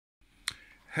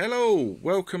Hello,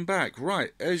 welcome back.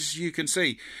 Right, as you can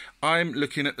see, I'm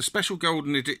looking at the special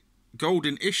golden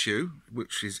issue,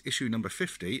 which is issue number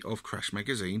 50 of Crash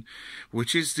Magazine,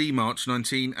 which is the March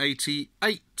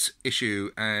 1988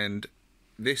 issue, and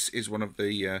this is one of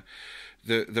the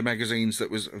magazines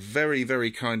that was very, very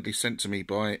kindly sent to me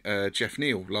by Jeff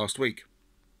Neal last week.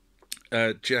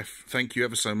 Jeff, thank you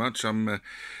ever so much. I'm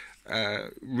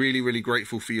really, really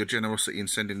grateful for your generosity in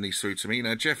sending these through to me.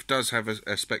 Now, Jeff does have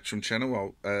a Spectrum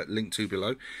channel I'll link to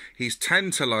below. He's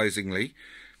tantalisingly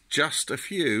just a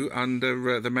few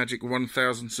under the magic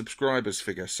 1,000 subscribers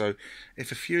figure. So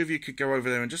if a few of you could go over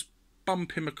there and just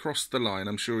bump him across the line,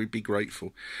 I'm sure he'd be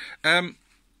grateful.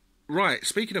 Right,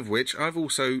 speaking of which, I've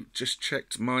also just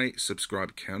checked my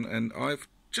subscriber count, and I've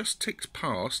just ticked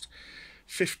past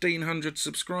 1,500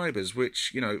 subscribers,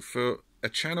 which, you know, for a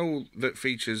channel that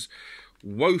features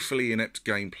woefully inept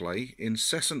gameplay,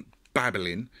 incessant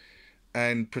babbling,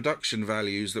 and production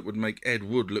values that would make Ed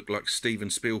Wood look like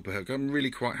Steven Spielberg, I'm really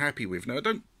quite happy with. Now, I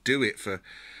don't do it for,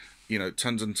 you know,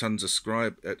 tons and tons of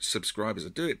subscribers. I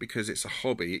do it because it's a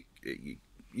hobby.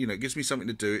 You know, it gives me something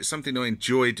to do. It's something I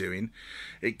enjoy doing.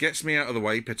 It gets me out of the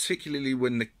way, particularly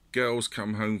when the girls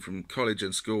come home from college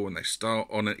and school and they start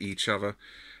on at each other.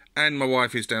 And my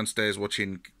wife is downstairs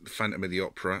watching Phantom of the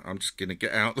Opera. I'm just going to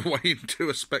get out of the way and do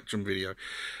a Spectrum video.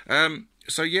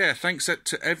 So yeah, thanks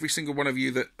to every single one of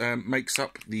you that makes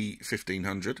up the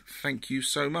 1,500. Thank you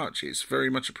so much. It's very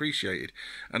much appreciated.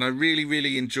 And I really,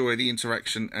 really enjoy the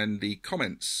interaction and the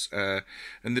comments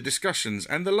and the discussions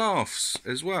and the laughs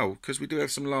as well, because we do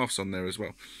have some laughs on there as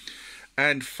well.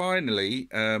 And finally,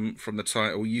 from the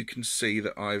title, you can see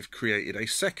that I've created a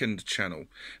second channel.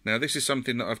 Now, this is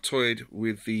something that I've toyed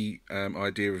with the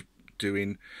idea of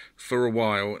doing for a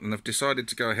while, and I've decided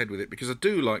to go ahead with it because I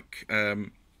do like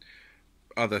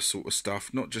other sort of stuff,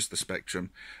 not just the Spectrum.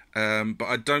 But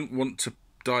I don't want to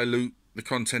dilute the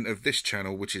content of this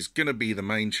channel, which is going to be the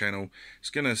main channel. It's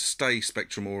going to stay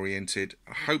Spectrum oriented.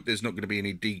 I hope there's not going to be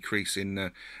any decrease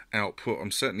in output.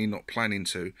 I'm certainly not planning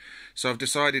to. So I've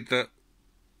decided that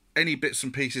any bits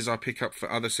and pieces I pick up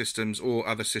for other systems or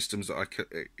other systems that I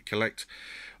collect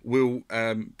will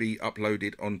be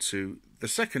uploaded onto the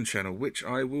second channel, which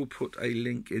I will put a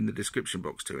link in the description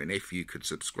box to. And if you could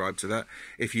subscribe to that,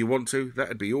 if you want to,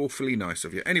 that'd be awfully nice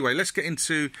of you. Anyway, let's get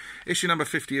into issue number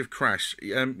 50 of Crash.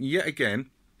 Yet again,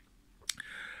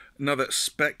 another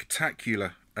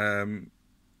spectacular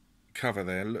cover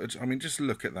there. I mean, just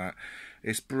look at that.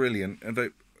 It's brilliant.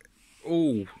 And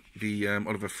all the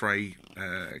Oliver Frey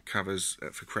covers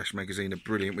for Crash Magazine are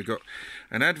brilliant. We've got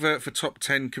an advert for top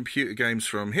 10 computer games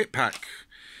from HitPack.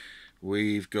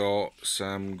 We've got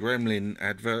some Gremlin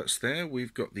adverts there.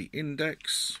 We've got the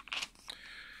Index.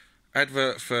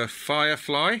 Advert for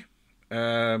Firefly.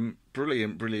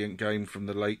 Brilliant, brilliant game from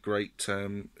the late, great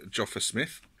Joffa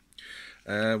Smith.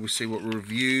 We see what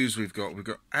reviews we've got. We've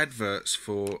got adverts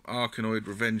for Arkanoid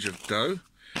Revenge of Doe.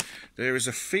 There is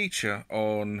a feature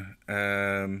on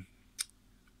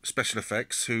Special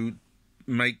Effects who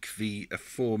make the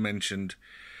aforementioned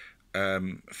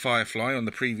Firefly on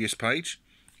the previous page.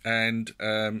 And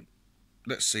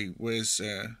let's see, where's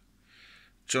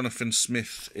Jonathan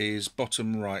Smith is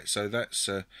bottom right, so that's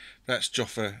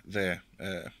Joffa there.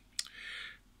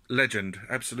 Legend,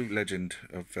 absolute legend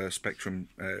of Spectrum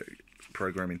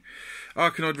programming.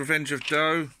 Arkanoid Revenge of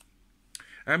Doe.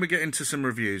 And we get into some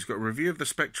reviews. Got a review of the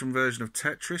Spectrum version of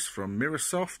Tetris from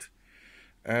Mirrorsoft.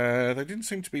 They didn't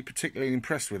seem to be particularly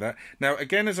impressed with that. Now,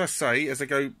 again, as I say, as I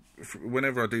go,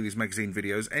 whenever I do these magazine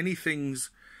videos, any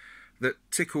things that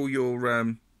tickle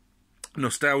your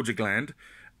nostalgia gland,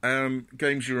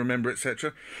 games you remember,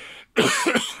 etc.,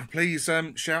 please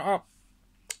shout up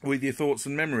with your thoughts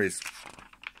and memories.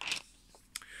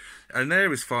 And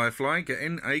there is Firefly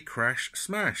getting a Crash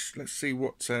smash. Let's see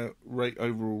what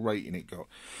overall rating it got.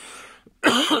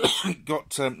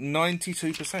 Got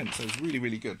 92%, so it's really,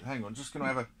 really good. Hang on, just going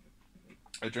to have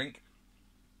a drink.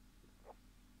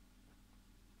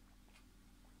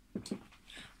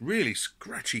 Really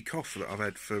scratchy cough that I've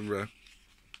had for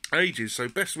ages. So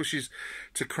best wishes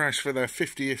to Crash for their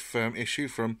 50th issue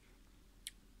from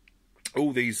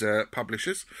all these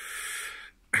publishers.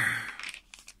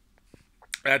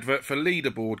 Advert for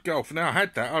Leaderboard Golf. Now, I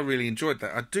had that. I really enjoyed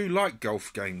that. I do like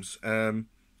golf games.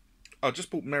 I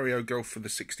just bought Mario Golf for the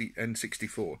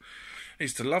N64. I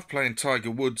used to love playing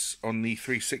Tiger Woods on the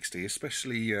 360,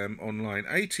 especially online.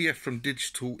 ATF from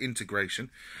Digital Integration.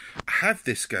 I have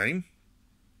this game.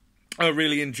 I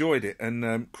really enjoyed it,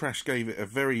 and Crash gave it a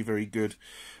very, very good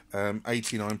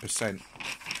 89%.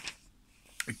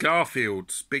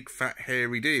 Garfield's Big Fat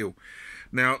Hairy Deal.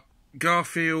 Now,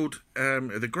 Garfield,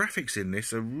 the graphics in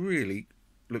this are really,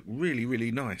 look really,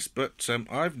 really nice. But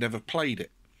I've never played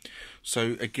it.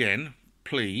 So again,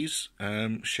 please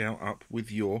shout up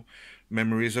with your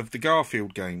memories of the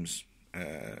Garfield games.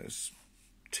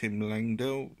 Tim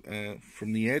Langdell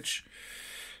from The Edge.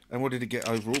 And what did it get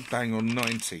overall? Bang on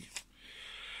 90.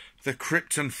 The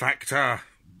Krypton Factor.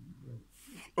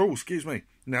 Oh, excuse me.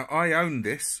 Now, I own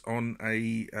this on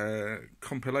a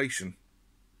compilation.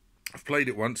 I've played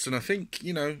it once, and I think,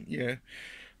 you know, yeah,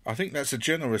 I think that's a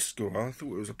generous score. I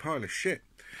thought it was a pile of shit.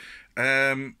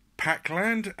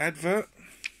 Pac-Land advert.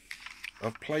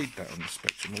 I've played that on the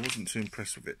Spectrum. I wasn't too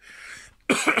impressed with it.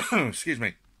 Excuse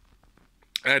me.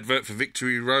 Advert for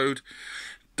Victory Road.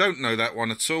 Don't know that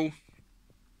one at all.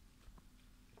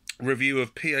 Review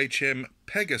of PHM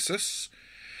Pegasus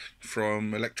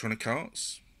from Electronic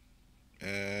Arts.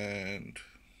 And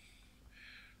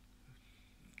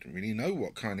don't really know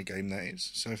what kind of game that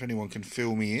is. So if anyone can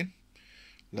fill me in,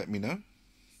 let me know.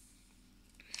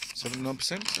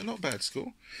 79%, so not a bad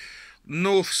score.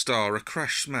 North Star, a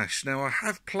Crash Smash. Now, I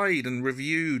have played and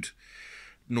reviewed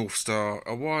North Star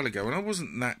a while ago, and I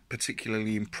wasn't that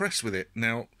particularly impressed with it.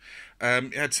 Now,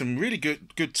 it had some really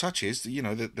good touches. You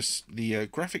know, the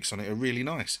graphics on it are really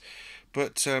nice,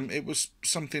 but it was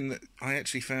something that I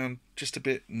actually found just a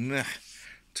bit meh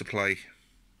to play.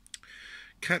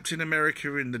 Captain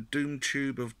America in the Doom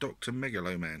Tube of Dr.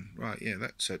 Megaloman. Right, yeah,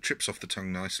 that trips off the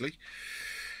tongue nicely.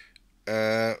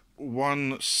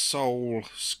 One sole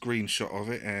screenshot of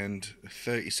it and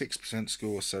 36%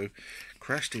 score, so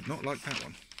Crash did not like that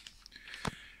one.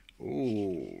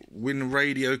 Oh, win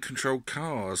radio controlled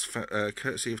cars,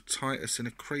 courtesy of Titus in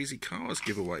a Crazy Cars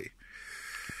giveaway.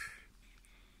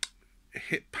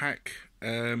 Hit Pack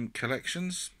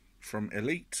collections from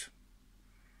Elite.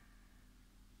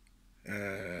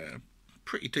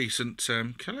 Pretty decent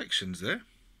collections there.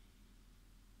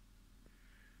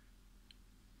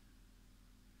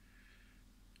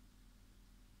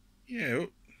 Yeah,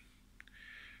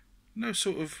 no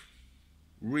sort of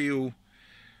real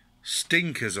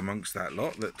stinkers amongst that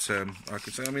lot that I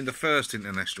could say. I mean, the first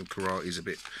International Karate is a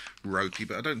bit ropey,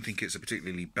 but I don't think it's a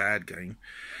particularly bad game.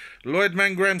 Lloyd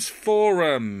Mangram's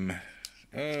Forum.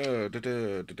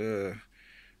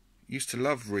 Used to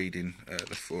love reading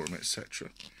the forum, etc.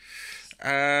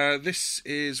 This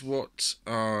is what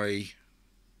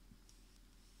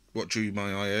drew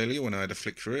my eye earlier when I had a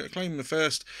flick through it. I claim the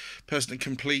first person to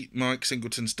complete Mike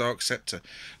Singleton's Dark Scepter.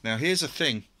 Now, here's the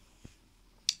thing.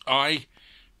 I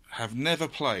have never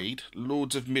played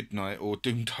Lords of Midnight or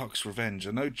Doom Dark's Revenge.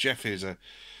 I know Jeff is a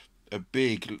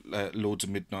big Lords of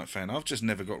Midnight fan. I've just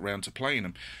never got round to playing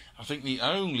them. I think the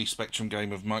only Spectrum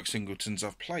game of Mike Singleton's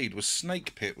I've played was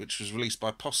Snake Pit, which was released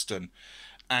by Poston.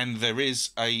 And there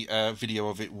is a video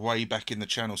of it way back in the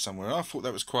channel somewhere. I thought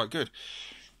that was quite good.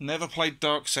 Never played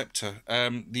Dark Scepter.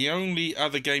 The only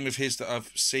other game of his that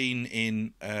I've seen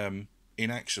in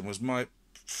action was my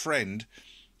friend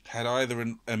had either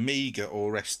an Amiga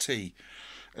or ST,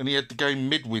 and he had the game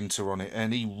Midwinter on it,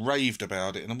 and he raved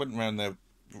about it. And I went around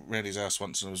his house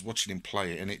once and I was watching him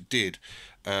play it, and it did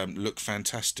look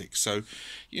fantastic. So,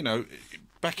 you know,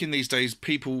 back in these days,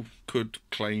 people could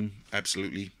claim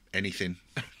absolutely anything.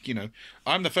 You know,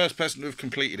 I'm the first person to have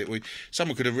completed it.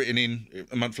 Someone could have written in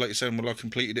a month later saying, well, I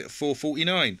completed it at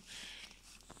 4:49,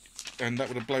 and that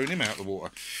would have blown him out of the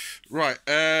water. Right,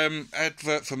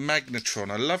 advert for Magnetron.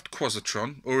 I loved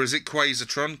Quasatron, or is it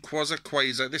Quasatron?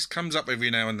 Quasar. This comes up every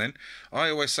now and then. I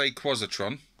always say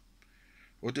Quasatron,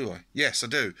 or do I? Yes, I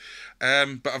do.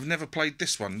 But I've never played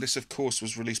this one. This, of course,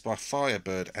 was released by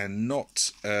Firebird and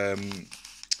not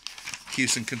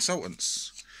Hewson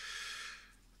Consultants.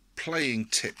 Playing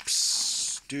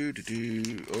tips.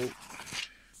 Oh.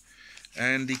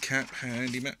 Handicap.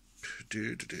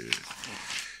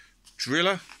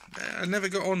 Driller. I never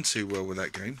got on too well with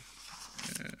that game.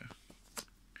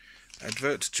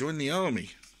 Advert to join the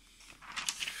army.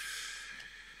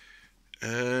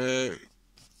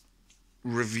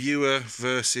 Reviewer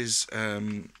versus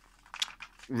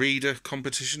reader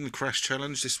competition, the Crash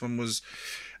Challenge. This one was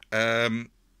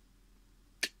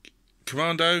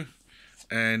Commando,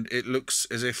 and it looks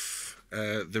as if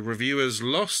the reviewers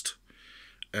lost.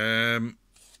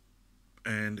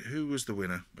 And who was the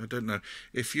winner? I don't know.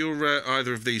 If you're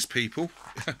either of these people,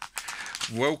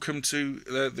 welcome to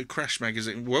the Crash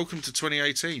magazine. Welcome to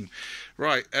 2018.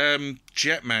 Right,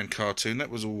 Jetman cartoon.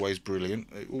 That was always brilliant.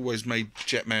 It always made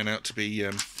Jetman out to be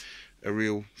a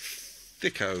real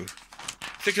thicko.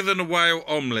 Thicker than a whale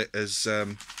omelette, as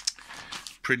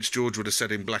Prince George would have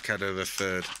said in Blackadder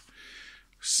III.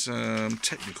 Some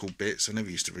technical bits. I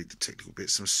never used to read the technical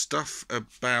bits. Some stuff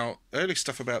about, early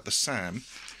stuff about the SAM.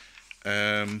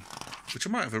 which I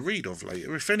might have a read of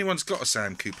later. If anyone's got a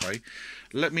Sam Coupe,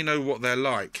 let me know what they're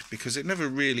like, because it never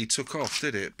really took off,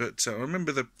 did it? But I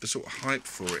remember the sort of hype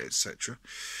for it, etc.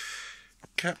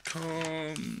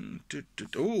 Capcom.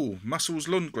 Oh, Muscles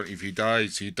Lundgren. If he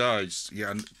dies, he dies.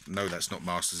 Yeah, no, that's not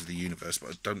Masters of the Universe, but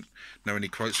I don't know any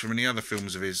quotes from any other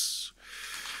films of his.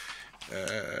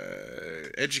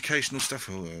 Educational stuff.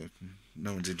 Oh,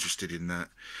 no one's interested in that.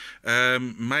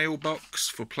 Mailbox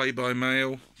for Play by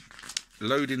Mail.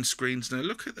 Loading screens. Now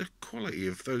look at the quality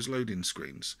of those loading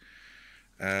screens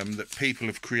that people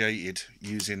have created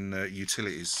using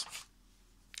utilities.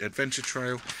 Adventure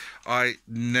Trail. I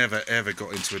never ever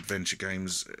got into adventure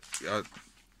games. I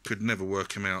could never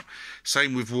work them out.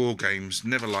 Same with war games.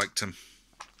 Never liked them.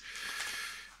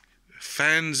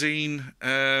 Fanzine.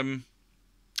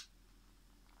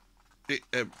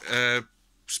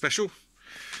 Special.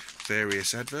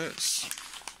 Various adverts.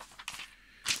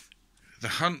 The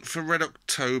Hunt for Red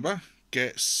October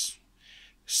gets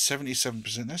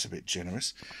 77%. That's a bit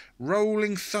generous.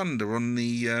 Rolling Thunder on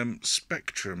the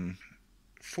Spectrum,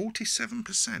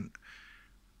 47%.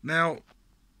 Now,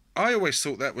 I always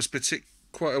thought that was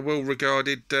quite a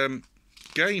well-regarded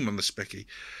game on the Specky.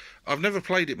 I've never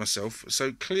played it myself,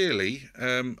 so clearly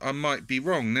I might be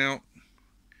wrong. Now,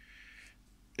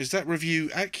 is that review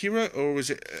accurate, or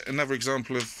is it another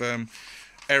example of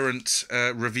errant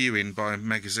reviewing by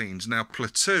magazines? Now,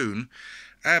 Platoon,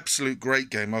 absolute great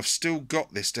game. I've still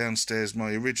got this downstairs,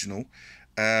 my original,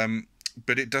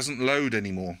 but it doesn't load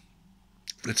anymore.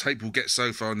 The tape will get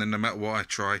so far, and then no matter what I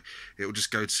try, it will just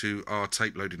go to our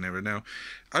tape loading error. Now,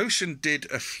 Ocean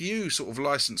did a few sort of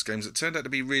licensed games that turned out to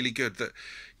be really good. That,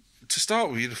 to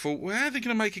start with, you'd have thought, well, how are they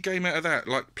going to make a game out of that?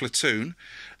 Like Platoon.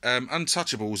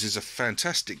 Untouchables is a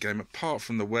fantastic game, apart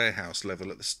from the warehouse level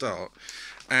at the start.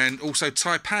 And also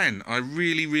Taipan. I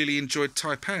really, really enjoyed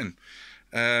Taipan.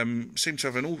 Seemed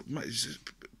to have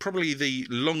probably the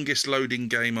longest loading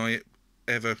game I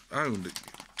ever owned. It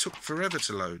took forever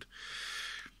to load.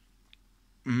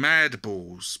 Mad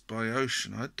Balls by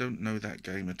Ocean. I don't know that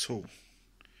game at all.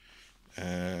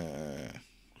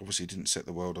 Obviously didn't set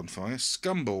the world on fire.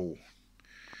 Scumball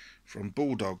from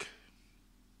Bulldog.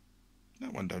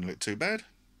 That one don't look too bad.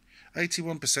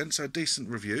 81%, so a decent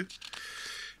review.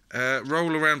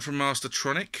 Roll Around from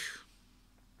Mastertronic.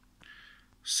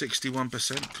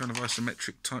 61%, kind of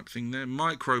isometric type thing there.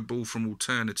 Micro Ball from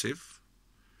Alternative.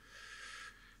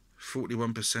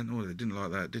 41%. Oh, they didn't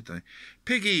like that, did they?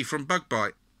 Piggy from Bug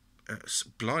Bite.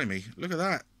 Blimey, look at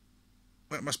that.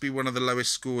 That must be one of the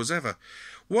lowest scores ever.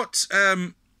 What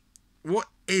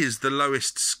is the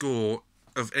lowest score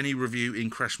of any review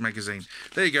in Crash Magazine?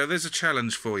 There you go. There's a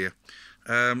challenge for you.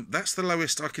 That's the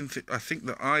lowest I think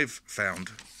that I've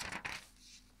found.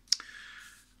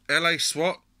 LA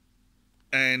SWAT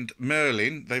and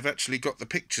Merlin. They've actually got the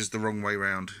pictures the wrong way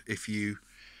round. If you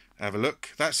have a look,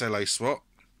 that's LA SWAT.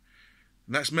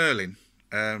 And that's Merlin.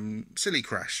 Silly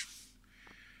Crash.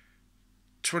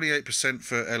 28%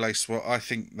 for LA SWAT. I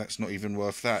think that's not even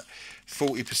worth that.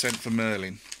 40% for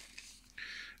Merlin.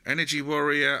 Energy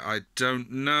Warrior, I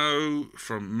don't know,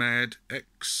 from Mad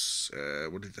X.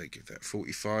 What did they give that?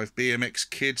 45. BMX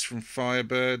Kids from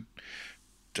Firebird.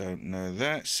 Don't know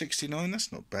that. 69,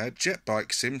 that's not bad. Jet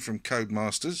Bike Sim from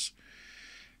Codemasters.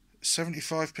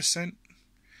 75%.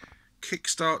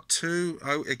 Kickstart 2.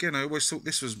 Oh, again, I always thought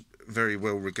this was very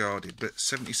well regarded, but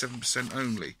 77%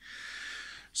 only.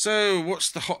 So,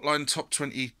 what's the Hotline Top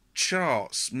 20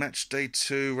 charts? Match Day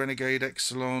 2, Renegade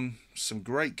Exelon. Some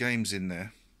great games in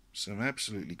there. Some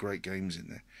absolutely great games in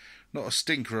there. Not a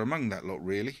stinker among that lot,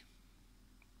 really.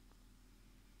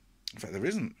 In fact, there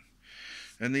isn't.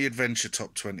 And the Adventure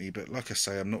Top 20, but like I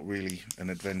say, I'm not really an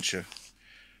adventure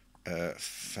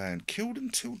fan. Killed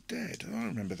Until Dead. Oh, I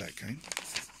remember that game.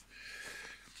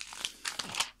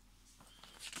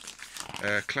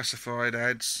 Classified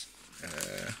ads.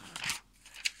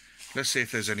 Let's see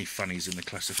if there's any funnies in the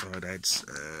classified ads.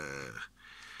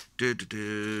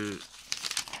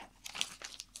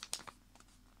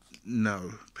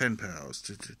 No. Pen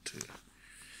pals.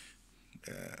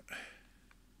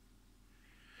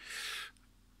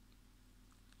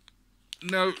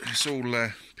 No, it's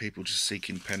all people just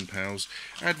seeking pen pals.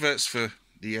 Adverts for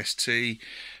the ST.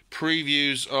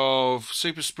 Previews of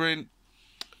Super Sprint.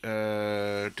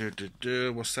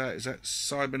 What's that? Is that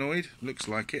Cybernoid? Looks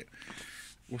like it.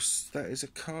 What's that? Is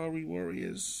it Akari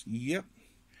Warriors? Yep.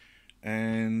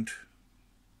 And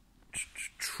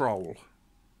Troll.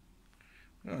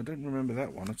 Oh, I don't remember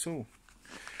that one at all.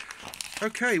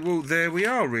 Okay, well, there we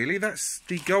are, really. That's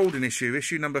the golden issue,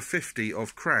 issue number 50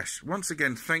 of Crash. Once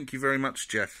again, thank you very much,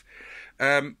 Jeff.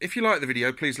 If you like the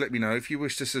video, please let me know. If you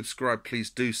wish to subscribe, please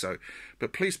do so.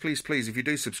 But please, please, please, if you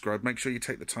do subscribe, make sure you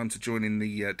take the time to join in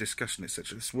the discussion,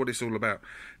 etc. This is what it's all about.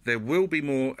 There will be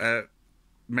more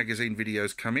magazine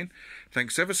videos coming.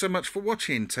 Thanks ever so much for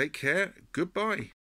watching. Take care. Goodbye.